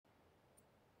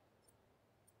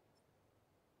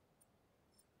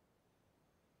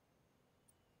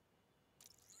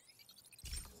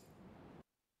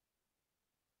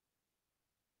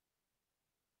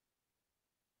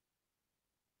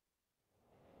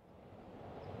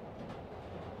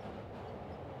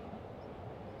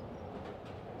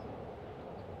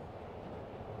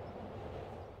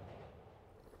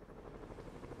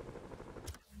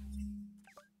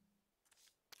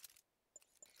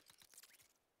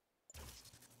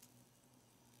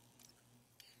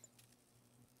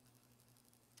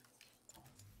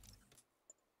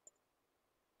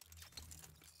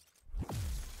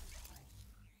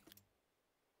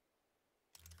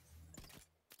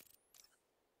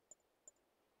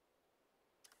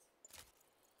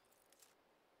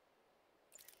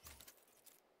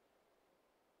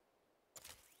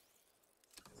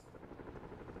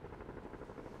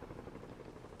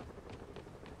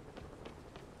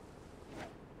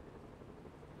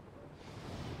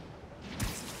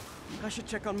I should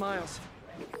check on Miles.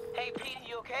 Hey, Pete,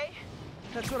 you okay?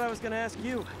 That's what I was gonna ask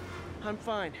you. I'm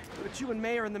fine, but you and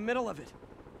May are in the middle of it.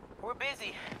 We're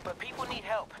busy, but people need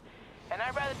help. And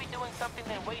I'd rather be doing something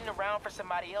than waiting around for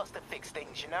somebody else to fix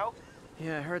things, you know?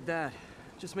 Yeah, I heard that.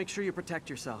 Just make sure you protect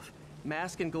yourself.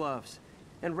 Mask and gloves.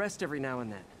 And rest every now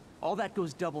and then. All that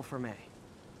goes double for May.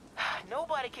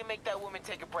 Nobody can make that woman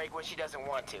take a break when she doesn't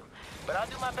want to. But I'll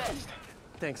do my best.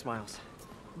 Thanks, Miles.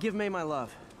 Give May my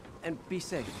love. And be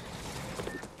safe.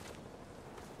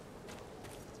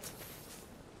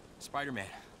 Spider-Man,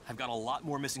 I've got a lot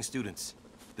more missing students.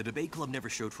 The debate club never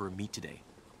showed for a meet today.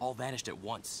 All vanished at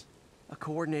once. A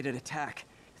coordinated attack.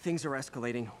 Things are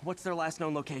escalating. What's their last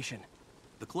known location?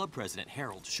 The club president,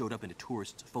 Harold, showed up in a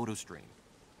tourist's photo stream.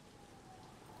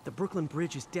 The Brooklyn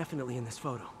Bridge is definitely in this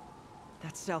photo.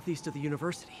 That's southeast of the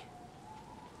university.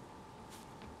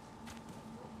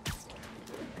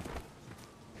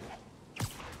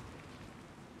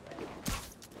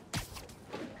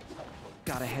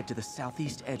 Gotta head to the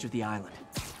southeast edge of the island.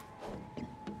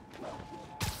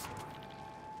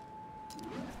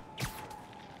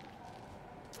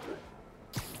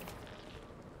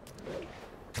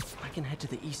 I can head to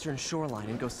the eastern shoreline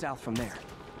and go south from there.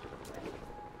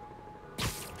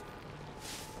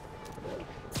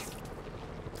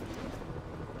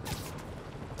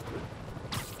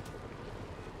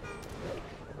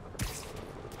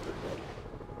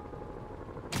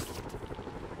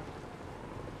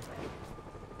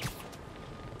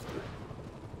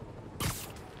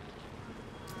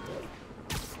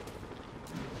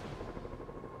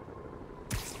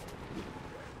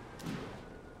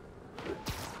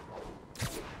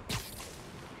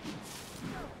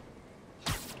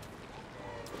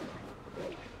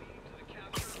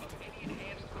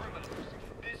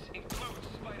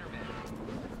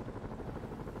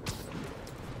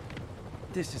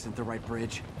 This isn't the right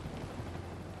bridge.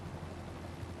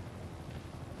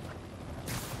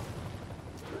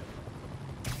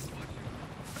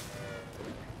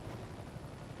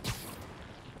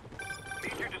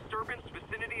 Major disturbance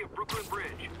vicinity of Brooklyn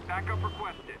Bridge. Backup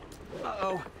requested.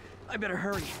 Uh-oh. I better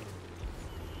hurry.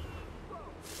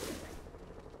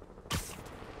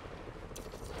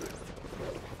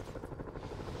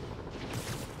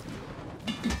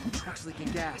 Truck's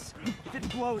leaking gas. If it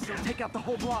blows, it'll take out the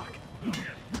whole block.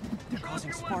 They're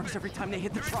causing sparks every time they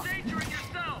hit the truck. Endangering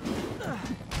yourself!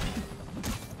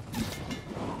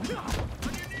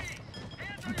 On your knees!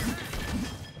 Hands on your head!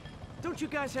 Don't you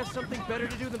guys have something better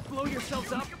to do than blow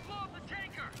yourselves up? You can blow up the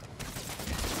tanker!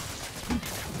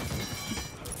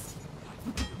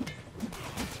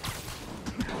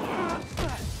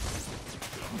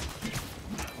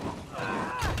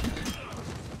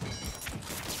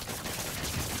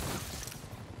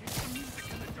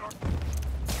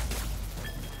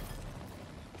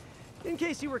 In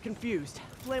case you were confused,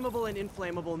 flammable and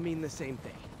inflammable mean the same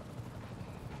thing.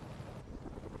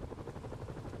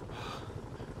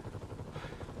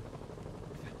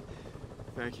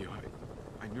 Thank you.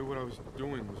 I knew what I was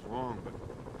doing was wrong, but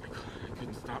I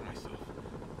couldn't stop myself.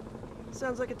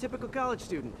 Sounds like a typical college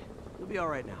student. You'll be all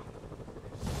right now.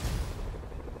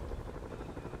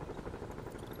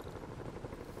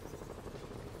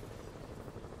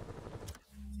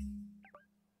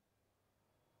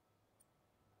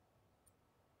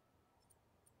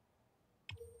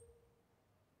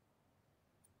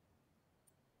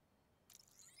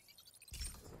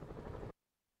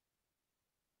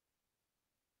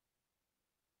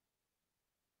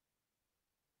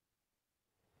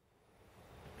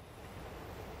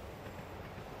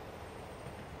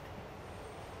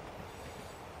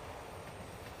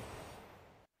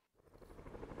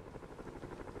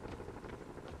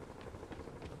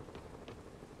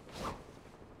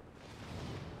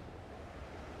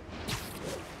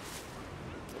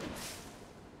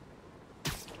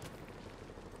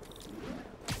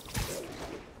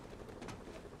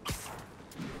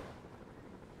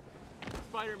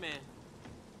 Spider-Man.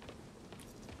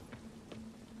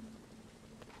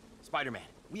 Spider-Man,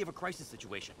 we have a crisis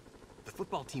situation. The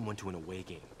football team went to an away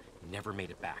game, never made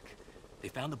it back. They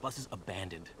found the buses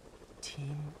abandoned.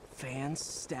 Team, fans,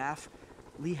 staff.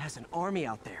 Lee has an army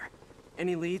out there.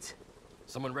 Any leads?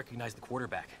 Someone recognized the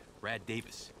quarterback, Brad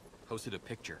Davis. Posted a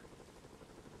picture.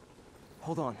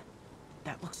 Hold on.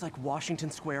 That looks like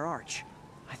Washington Square Arch.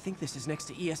 I think this is next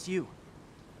to ESU.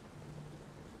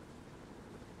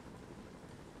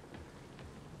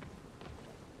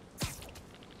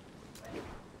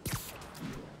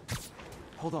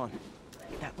 Hold on.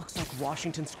 That looks like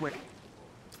Washington Square.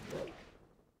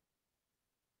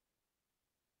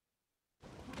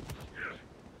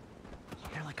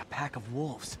 They're like a pack of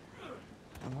wolves.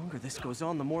 The longer this goes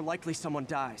on, the more likely someone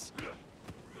dies.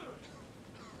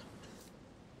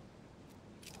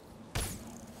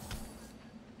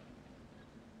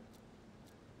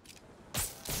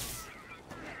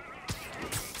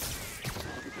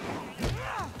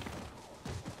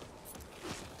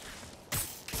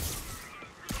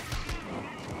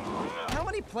 How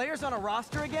many players on a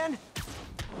roster again?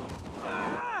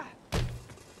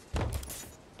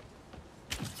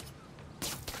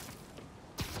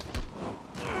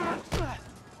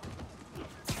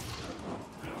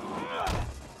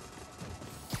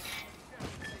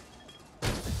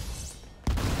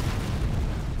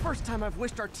 First time I've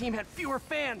wished our team had fewer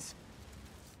fans.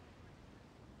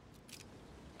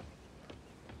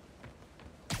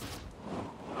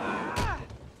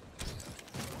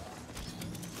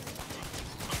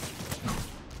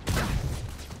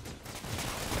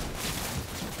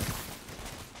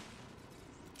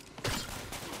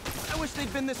 I wish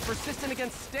they'd been this persistent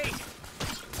against State.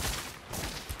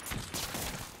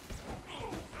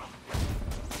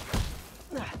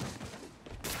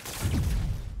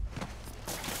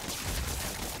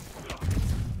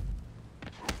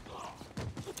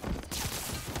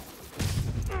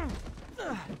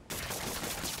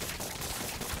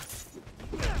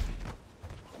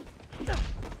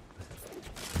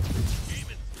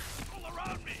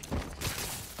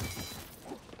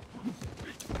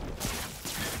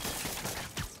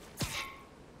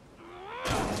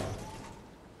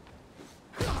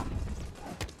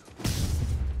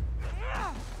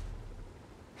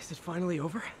 Is it finally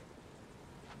over?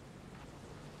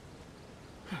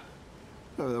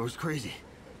 Oh, that was crazy.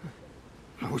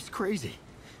 That was crazy.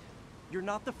 You're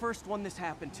not the first one this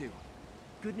happened to.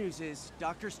 Good news is,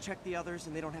 doctors checked the others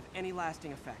and they don't have any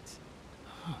lasting effects.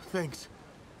 Oh, thanks.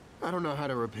 I don't know how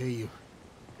to repay you.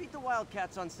 Beat the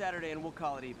Wildcats on Saturday and we'll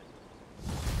call it even.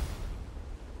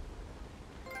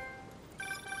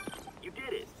 You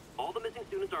did it. All the missing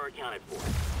students are accounted for.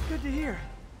 Good to hear.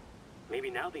 Maybe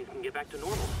now things can get back to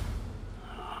normal.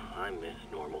 I miss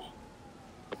normal.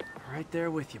 Right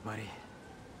there with you, buddy.